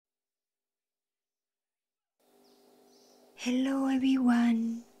Hello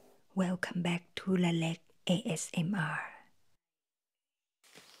everyone, welcome back to Lalek ASMR.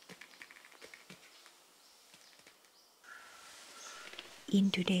 In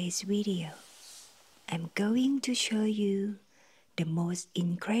today's video, I'm going to show you the most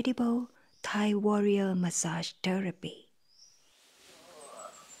incredible Thai warrior massage therapy.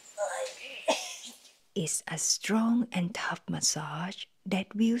 It's a strong and tough massage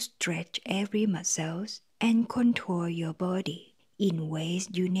that will stretch every muscle and contour your body in ways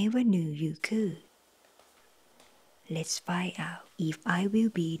you never knew you could. Let's find out if I will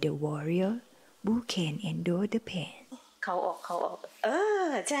be the warrior who can endure the pain. เขาออก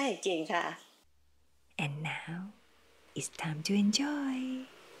ใช่เก่งค่ะ And now it's time to enjoy.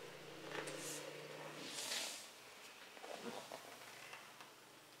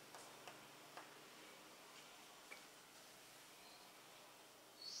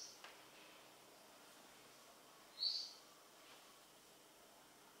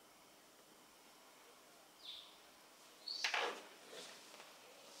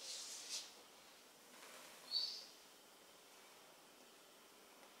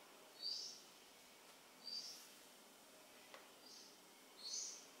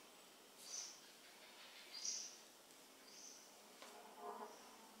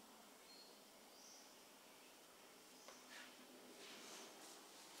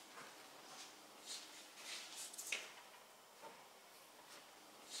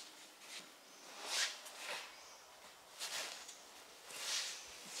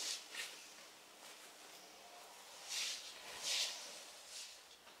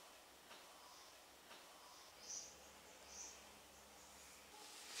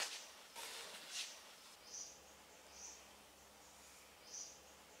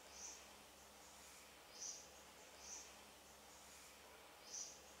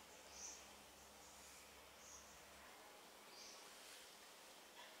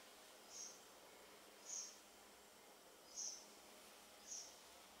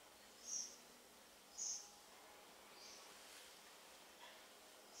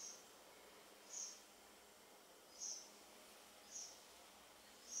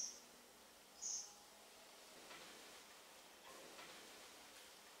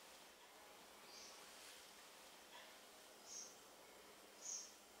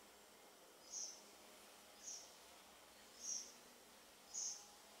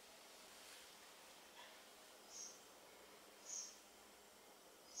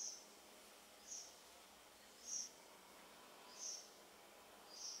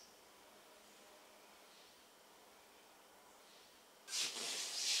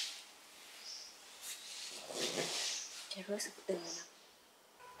จะรู้สึกตึงนะ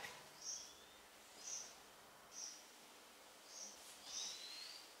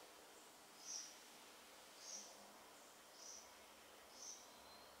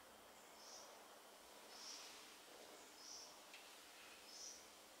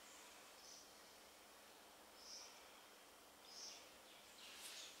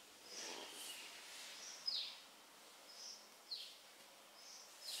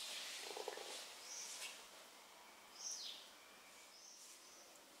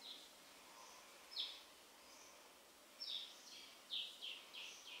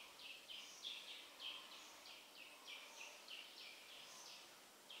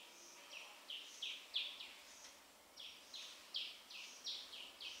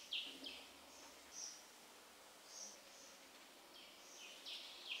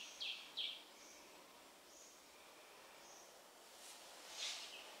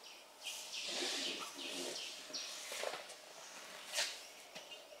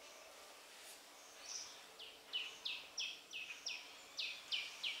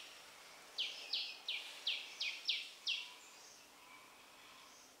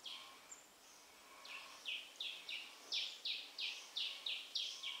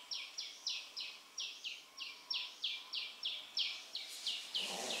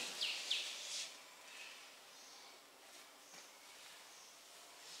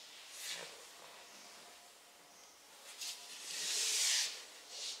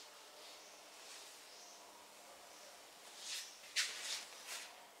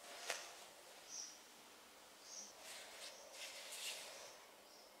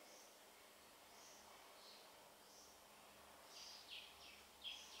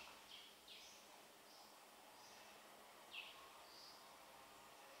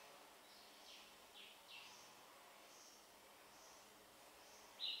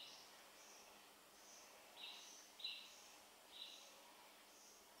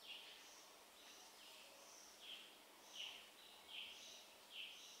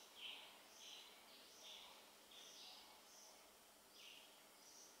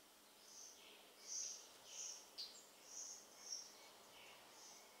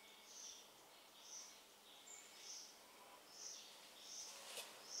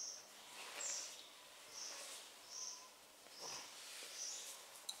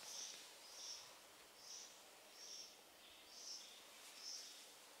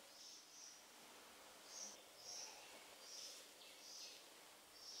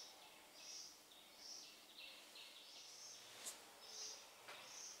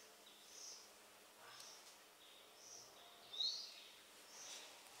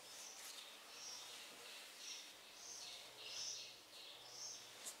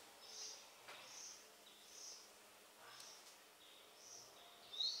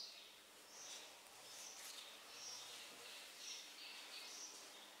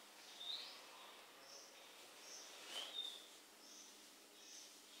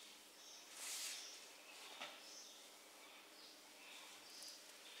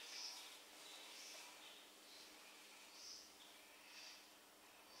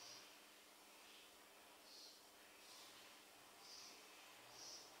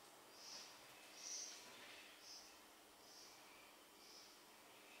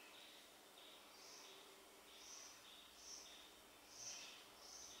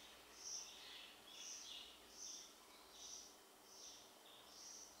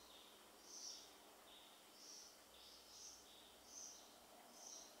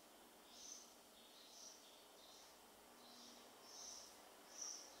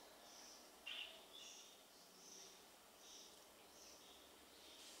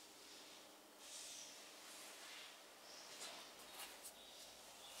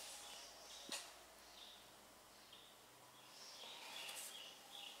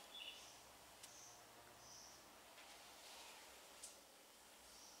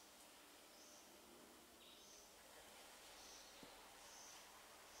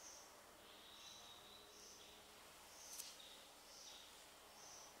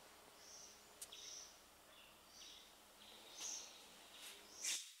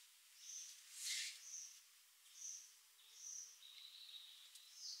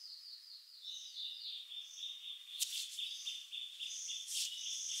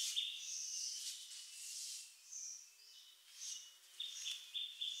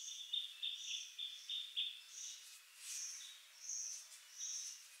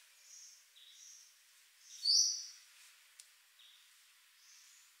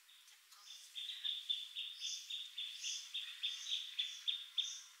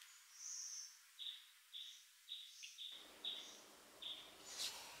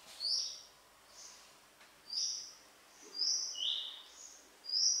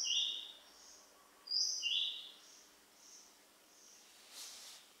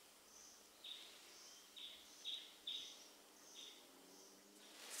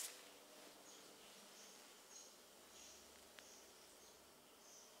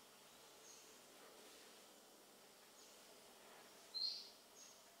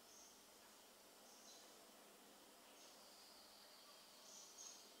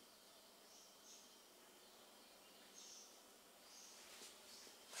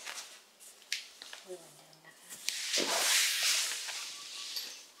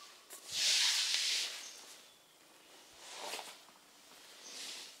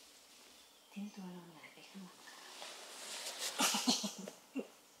ตัวเราหงายไปข้างหลัง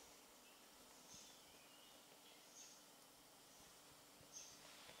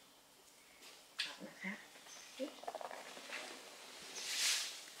นะคะ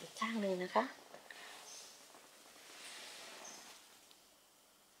อีกข้างหนึ่งนะคะ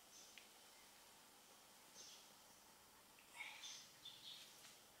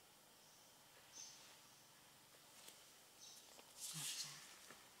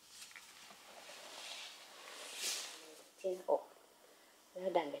ที่หน้าอกแล้ว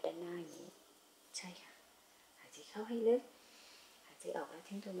ดันไปด้านหน้าอย่างนี้ใช่ค่ะหายใจเข้าให้ลึกหายใจออกแล้ว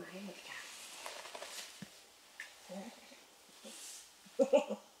ทิ้งตัวมาให้หมดค่ะ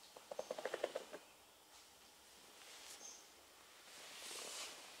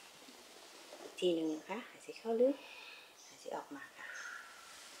ทีหนึ่งนะคะหายใจเข้าลึกหายใจออกมาค่ะ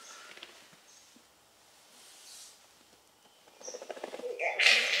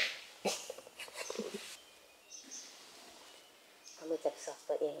เอามือจับศอก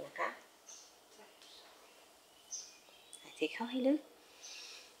ตัวเองนะคะหายใจเข้าให้ลึก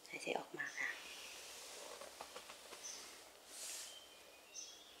หายใจออกมาค่ะ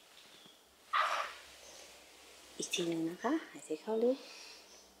อีกทีหนึ่งนะคะหายใจเข้าลึก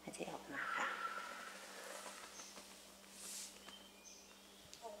หายใจออกมาค่ะ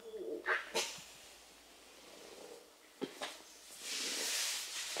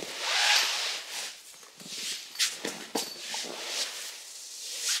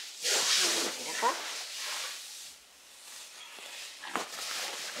นะคะ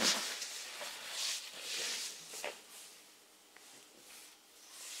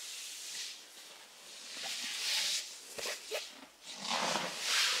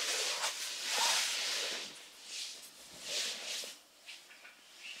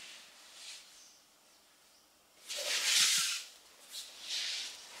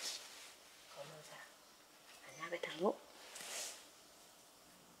ขอมือค่ะหันหน้าไปทางนู้น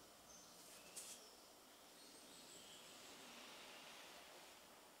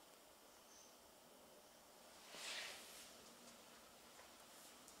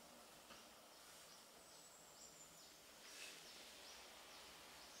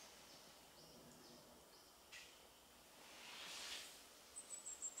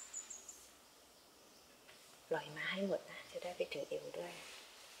ปล่อยมาให้หมดนะจะได้ไปถึงเอวด้วย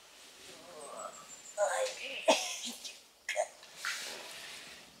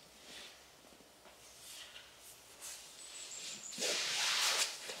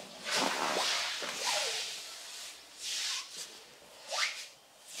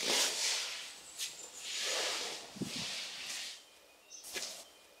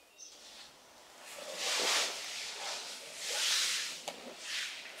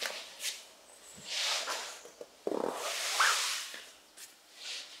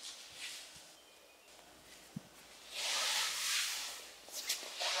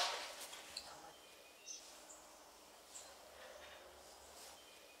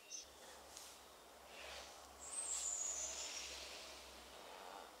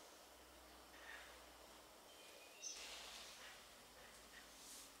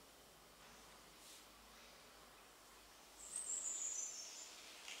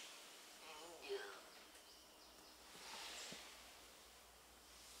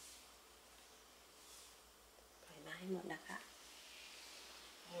ปล่อยมาให้หมดนะคะ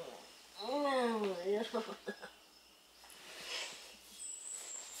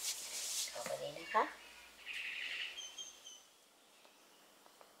ขอแบบนี้นะคะ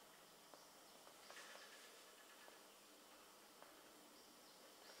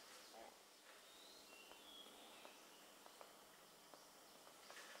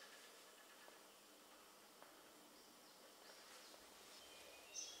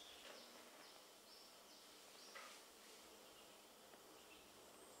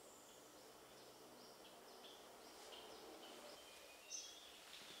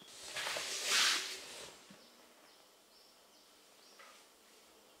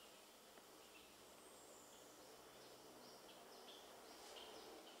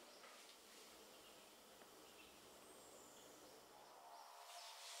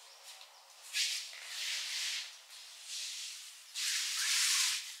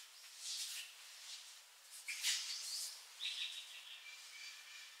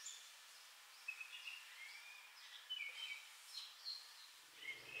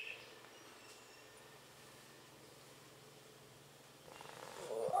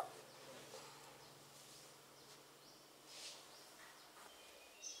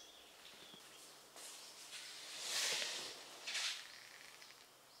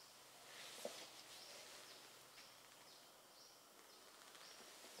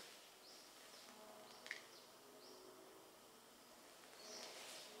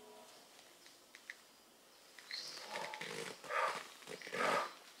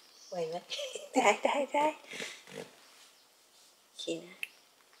ไหวไหม ได้คิดนะ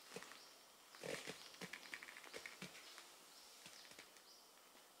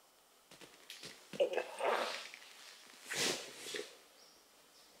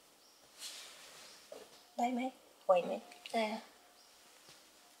ได้ไหมไหวไหมได้อะ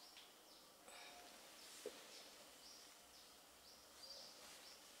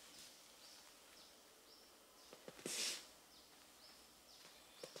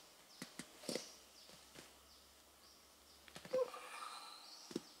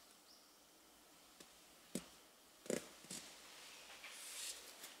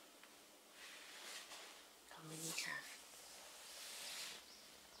ขอบคุณค่ะ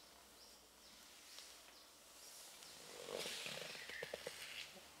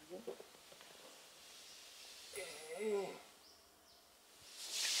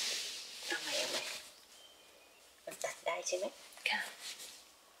เอาใหม่มันตัดได้ใช่ไหมค่ะ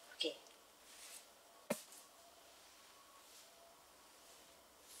โอเค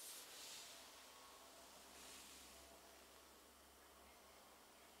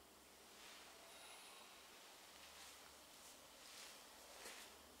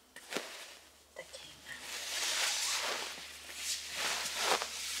ตะแคงมา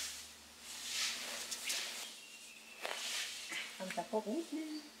ทำสะโพกนิดนึ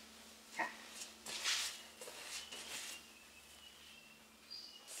งค่ะ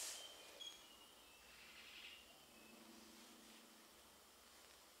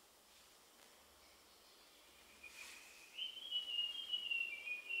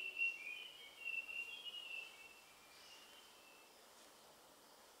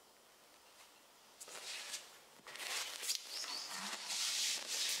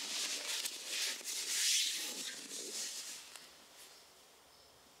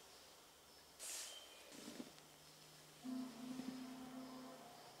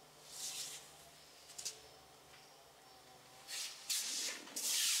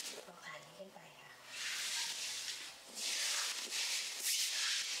เอาขานี้ขึ้นไปค่ะ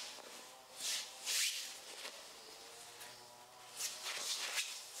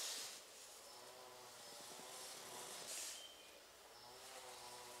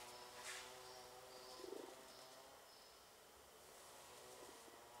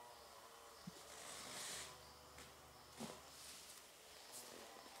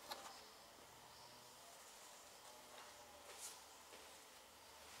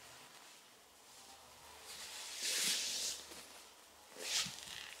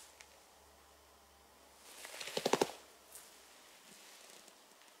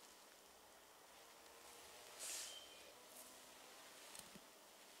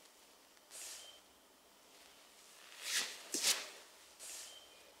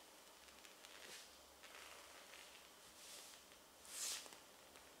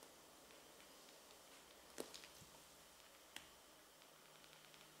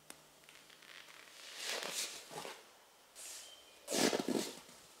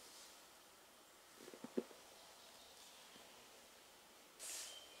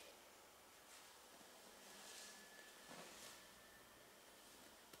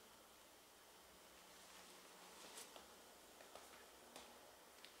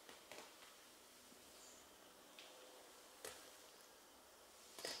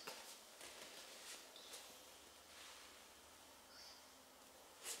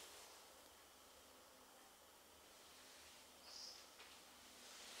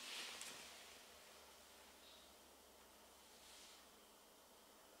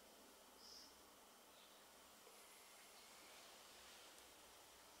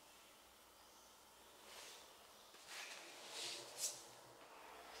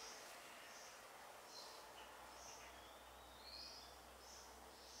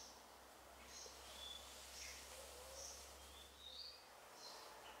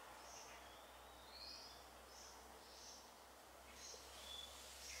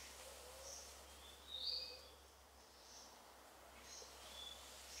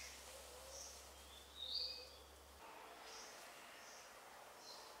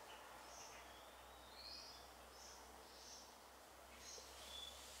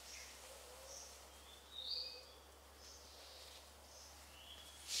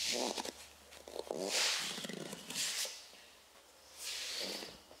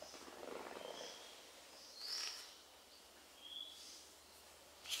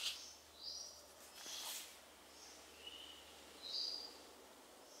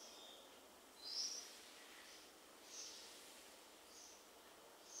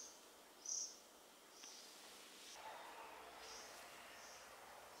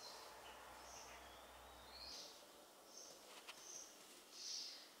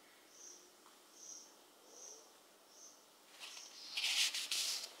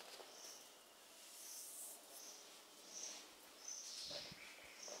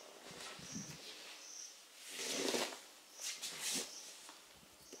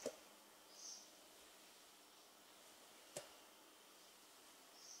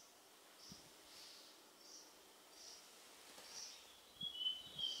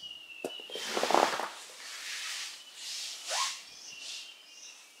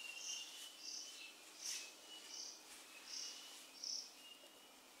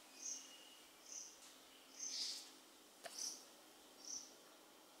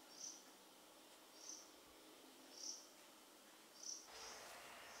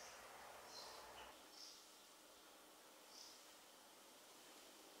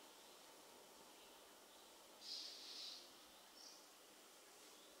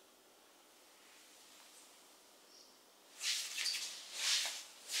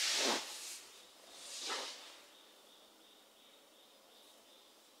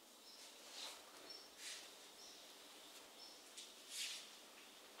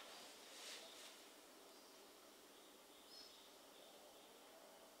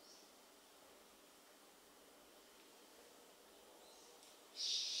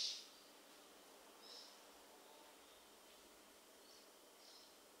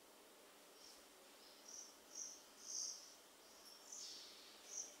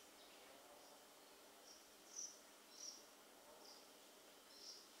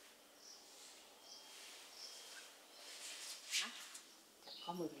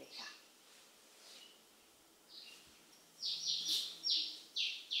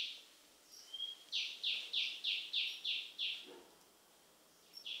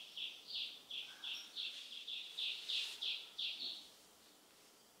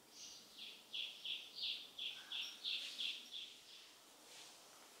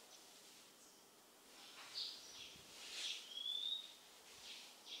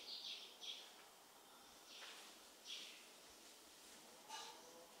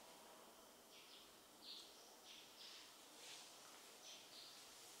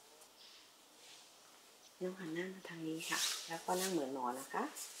น้องหันหน้ามาทางนี้ค่ะแล้วก็นั่งเหมือนหมอนะคะ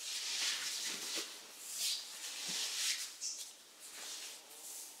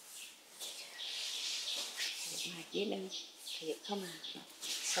ขยับมานิดนึงขยับเข้ามา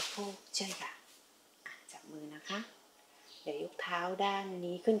สะโพกใช่ค่ะจับมือนะคะเดี๋ยวยกเท้าด้าน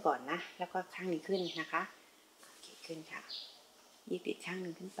นี้ขึ้นก่อนนะแล้วก็ข้างนี้ขึ้นนะคะโอเคขึ้นค่ะยืดอีกข้างห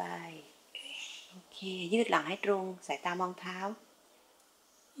นึ่งขึ้นไปโอเคยืดหลังให้ตรงสายตามองเท้า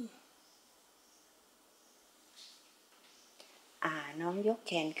น้องยกแ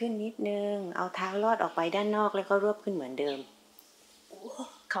ขนขึ้นนิดนึงเอาเท้าลอดออกไปด้านนอกแล้วก็รวบขึ้นเหมือนเดิม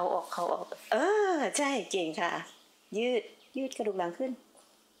เขาออกใช่เก่งค่ะยืดกระดูกหลังขึ้น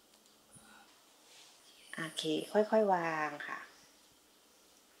โอเคค่อยๆวางค่ะ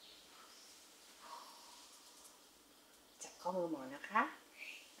จับข้อมือหมอนะคะ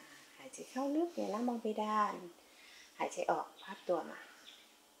หายใจเข้าลึกเนี่ยนะมองไปด้านหายใจออกพับตัวมา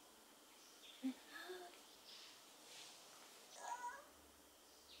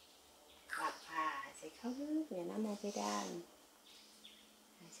หลับค่ะหายใจเข้าลึกเนี่ยนะมองไปด้าน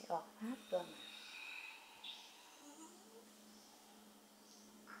หายใจออกพับตัวมา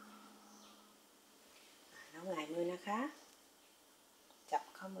น้องหงายมือนะคะจับ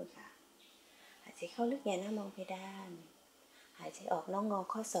ข้อมือค่ะหายใจเข้าลึกเนี่ยนะมองไปด้านหายใจออกน้องงอ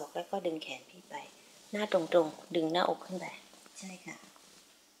ข้อศอกแล้วก็ดึงแขนพี่ไปหน้าตรงๆดึงหน้าอกขึ้นไปใช่ค่ะ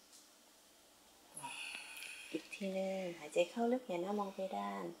อีกทีนึงหายใจเข้าลึกเนี่ยนะมองไปด้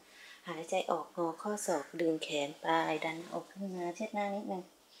านหายใจออกงอข้อศอกดึงแขนไปดันหน้าอกขึ้นมาเช็ดหน้านิดนึง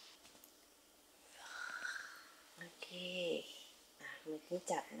โอเคมือขึ้น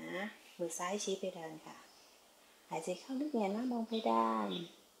จับนะมือซ้ายชี้ไปด้านค่ะหายใจเข้าลึกเนี่ยนะมองไปด้าน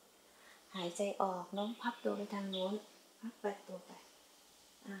หายใจออกน้องพับตัวไปทางโน้นพับไปตัวไป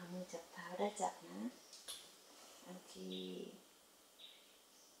มือจับเท้าได้จับนะโอเค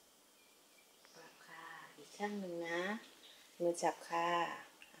ปรับค่ะอีกข้างหนึ่งนะมือจับค่ะ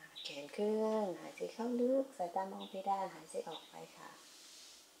แขนขึ้นหายใจเข้าลึกสายตามองไปด้านหายใจออกไปค่ะ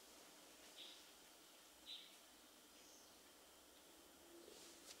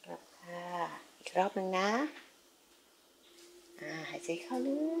ปรับค่ะอีกรอบหนึ่งนะหายใจเข้า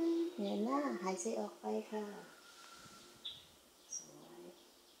ลึกเงยหน้าหายใจออกไปค่ะสวย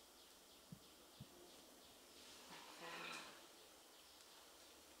ค่ะ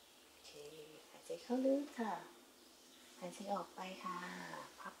โอเคหายใจเข้าลึกค่ะหายใจออกไปค่ะ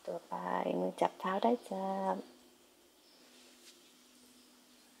พับตัวไปมือจับเท้าได้จับ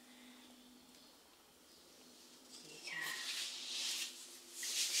โอเคค่ะ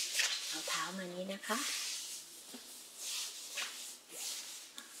เอาเท้ามานี้นะคะ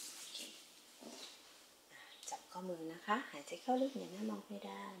จับข้อมือนะคะหายใจเข้าลึกเนี่ยหน้ามองเพด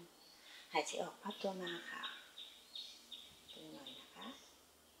านหายใจออกพับตัวมาค่ะดึงหน่อยนะคะ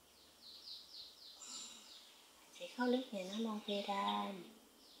หายใจเข้าลึกเนี่ยหน้ามองเพดาน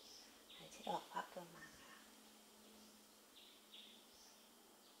หายใจออกพับตัวมาค่ะ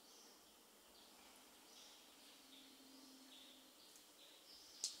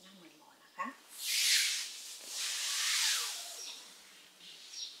นั่งเหมือนหมอนะคะ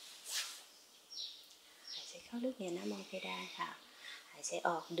หายใจเข้าลึกเนี่ยหน้ามองเพดานค่ะหายใจอ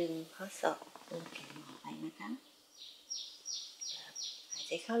อกดึงข้อศอกดึงแขนหมอไปนะคะหายใ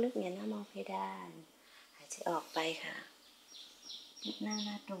จเข้าลึกเนี่ยหน้ามองเพดานหายใจออกไปค่ะยืดหน้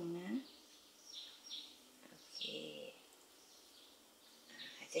าตรงนะโอเค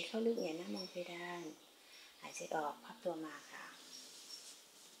หายใจเข้าลึกเนี่ยหน้ามองเพดานหายใจออกพับตัวมาค่ะ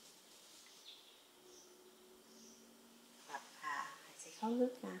ปรับค่ะหายใจเข้าลึ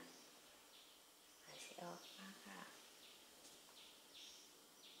กนะหายใจออกมาค่ะ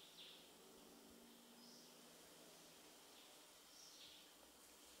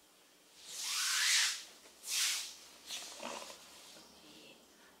โอเค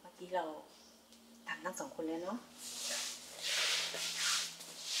เมื่อกี้เราทำทั้งสองคนแล้วเนาะ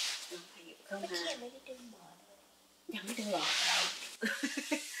น้องขยับเข้ามายังไม่ได้ดึงหมอเลยยังไม่ดึงหรอ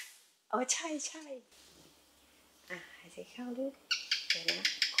อ๋อใช่หายใจเข้าลึกเดี๋ยวนะ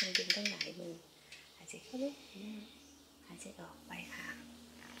คนดึงต้องหลายมือหายใจเข้าลึกหายใจออกไปค่ะ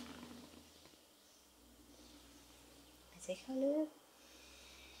หายใจเข้าลึก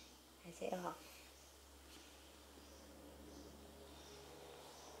หายใจออก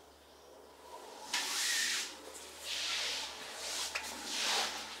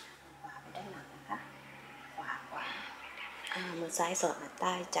ขวาไปด้านหลังนะคะขวามือซ้ายสอดมาใ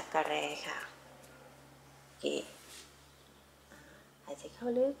ต้จักระแรค่ะโอเคหายใจเข้า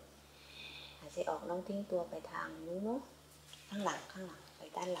ลึกหายใจออกน้องทิ้งตัวไปทางนู้นเนาะข้างหลังไป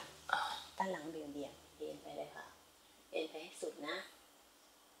ด้านหลังเบี่ยงเอ็นไปเลยค่ะเอ็นไปให้สุดนะ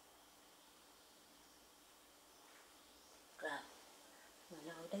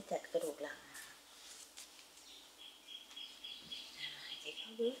จัดกระดูกหลังหายใจเข้า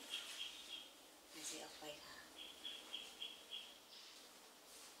ลึกหายใจออกไปค่ะ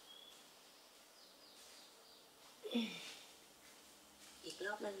อีกร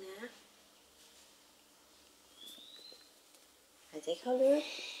อบนึงนะหายใจเข้าลึก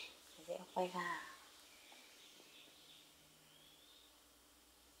หายใจออกไปค่ะ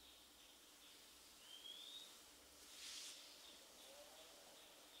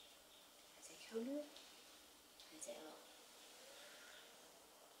หายใจเข้าลึกหายใจออก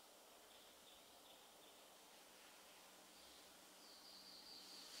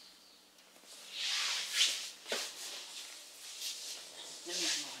นั่ง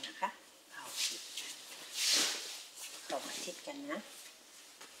หมอนะคะเข่าชิดกันเข่ามาชิดกันนะ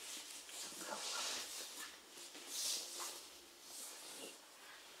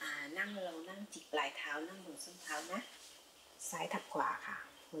นั่งเรานั่งจิกปลายเท้านั่งบนส้นเท้านะซ้ายทับขวาค่ะ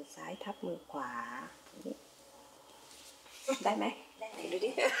มือซ้ายทับมือขวาได้ไหมได้ไหนดูดิ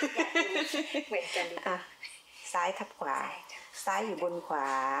เหมือนกันดิซ้ายทับขวาซ้ายอยู่บนขวา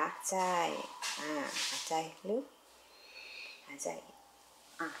ใช่หายใจลึกหายใจ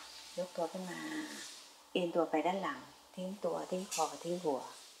ยกตัวขึ้นมาเอ็นตัวไปด้านหลังทิ้งตัวทิ้งคอทิ้งหัว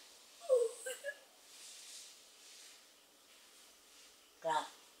กลับ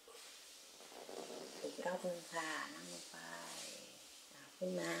อีกรอบนึงค่ะนั่งลงไปขึ้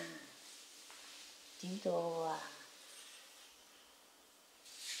นมาทิ้งตัว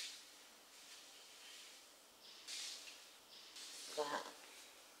กลับ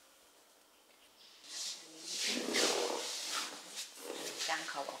กาง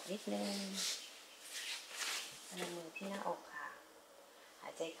เข่าออกนิดนึงมือที่หน้าอกค่ะหา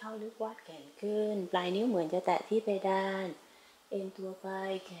ยใจเข้าลึกวาดแขนขึ้นปลายนิ้วเหมือนจะแตะที่เพดานเอ็นตัวไป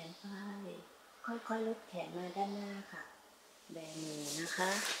แขนไปค่อยๆลดแขนมาด้านหน้าค่ะแบมือนะคะ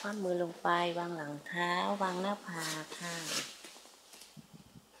คว่ำมือลงไปวางหลังเท้าวางหน้าผากค่ะ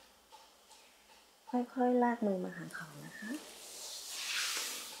ค่อยๆลากมือมาหาเข่านะคะ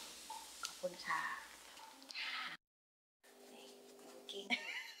ขอบคุณค่ะ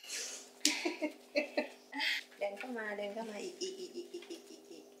เดินเข้ามาอีก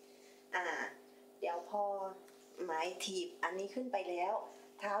เดี๋ยวพอไม้ถีบอันนี้ขึ้นไปแล้ว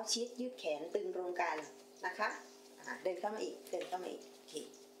เท้าชิดยืดแขนตึงตรงกันนะคะเดินเข้ามาอีกโอ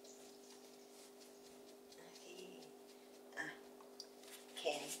เค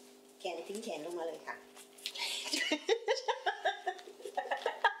แขนทิ้งแขนลงมาเลยค่ะ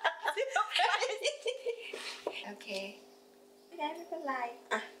โอเคไม่เป็นไร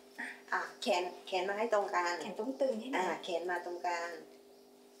แขนมาให้ตรงกันแขนต้องตึงให้นะแขนมาตรงกลาง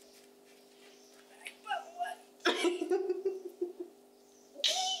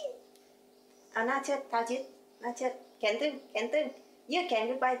เอาหน้าเชิดเท้าชิดหน้าเชิดแขนตึงยืดแขน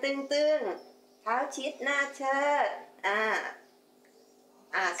ขึ้นไปตึงเท้าชิดหน้าเชิด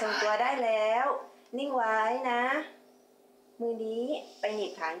ทรงตัวได้แล้วนิ่งไว้นะมือนี้ไปหนี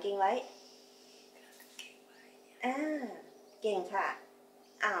บขางเกงไว้เก่งค่ะ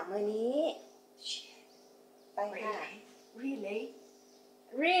มือนี้ไปค่ะ Really?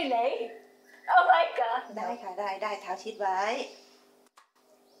 Oh my god. ได้ค่ะได้เท้าชิดไว้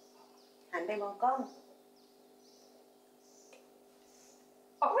หันไปมองกล้อง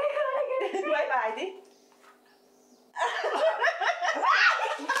Oh my god, I get it. บายบายดิ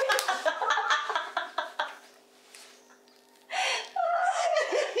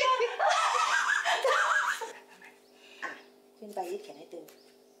ขึ้นไปยืดแขนให้ตึง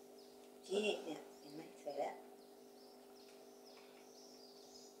เนี่ยเห็นไหมสวยแล้ว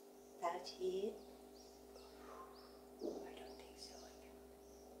เท้าชิด I don't think so.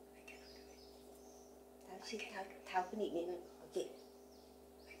 I cannot do it. เท้าชิดเท้าขึ้นอีกนิดนึงโอเค